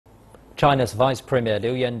China's Vice Premier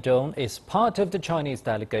Liu Yandong is part of the Chinese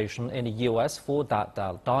delegation in the U.S. for that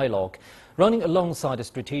dialogue. Running alongside the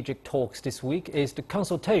strategic talks this week is the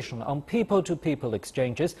Consultation on people-to-people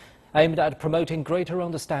exchanges aimed at promoting greater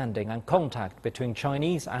understanding and contact between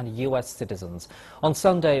Chinese and U.S. citizens. On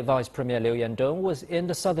Sunday, Vice Premier Liu Yandong was in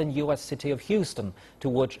the southern U.S. city of Houston to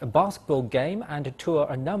watch a basketball game and to tour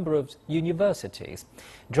a number of universities.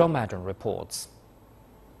 John Madden reports.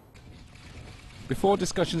 Before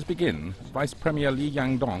discussions begin, Vice Premier Liu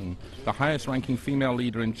Yandong, the highest-ranking female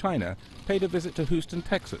leader in China, paid a visit to Houston,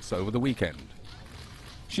 Texas over the weekend.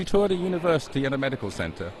 She toured a university and a medical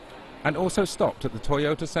center, and also stopped at the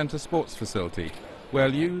Toyota Center sports facility, where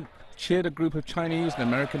Liu cheered a group of Chinese and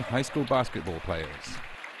American high school basketball players.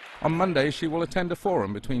 On Monday, she will attend a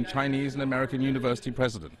forum between Chinese and American university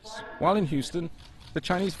presidents. While in Houston, the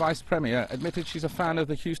Chinese Vice Premier admitted she's a fan of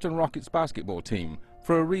the Houston Rockets basketball team,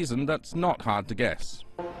 for a reason that's not hard to guess.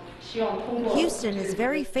 Houston is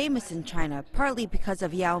very famous in China, partly because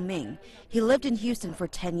of Yao Ming. He lived in Houston for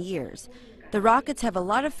 10 years. The Rockets have a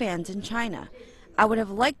lot of fans in China. I would have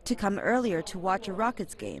liked to come earlier to watch a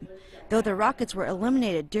Rockets game. Though the Rockets were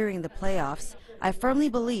eliminated during the playoffs, I firmly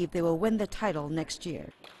believe they will win the title next year.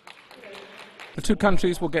 The two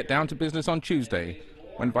countries will get down to business on Tuesday,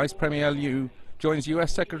 when Vice Premier Liu joins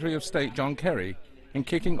U.S. Secretary of State John Kerry in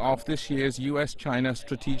kicking off this year's U.S.-China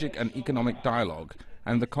Strategic and Economic Dialogue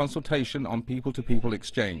and the Consultation on people-to-people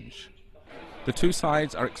exchange. The two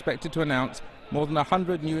sides are expected to announce more than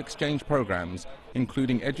 100 new exchange programs,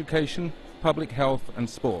 including education, public health and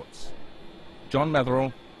sports. John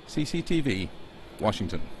Metherell, CCTV,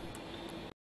 Washington.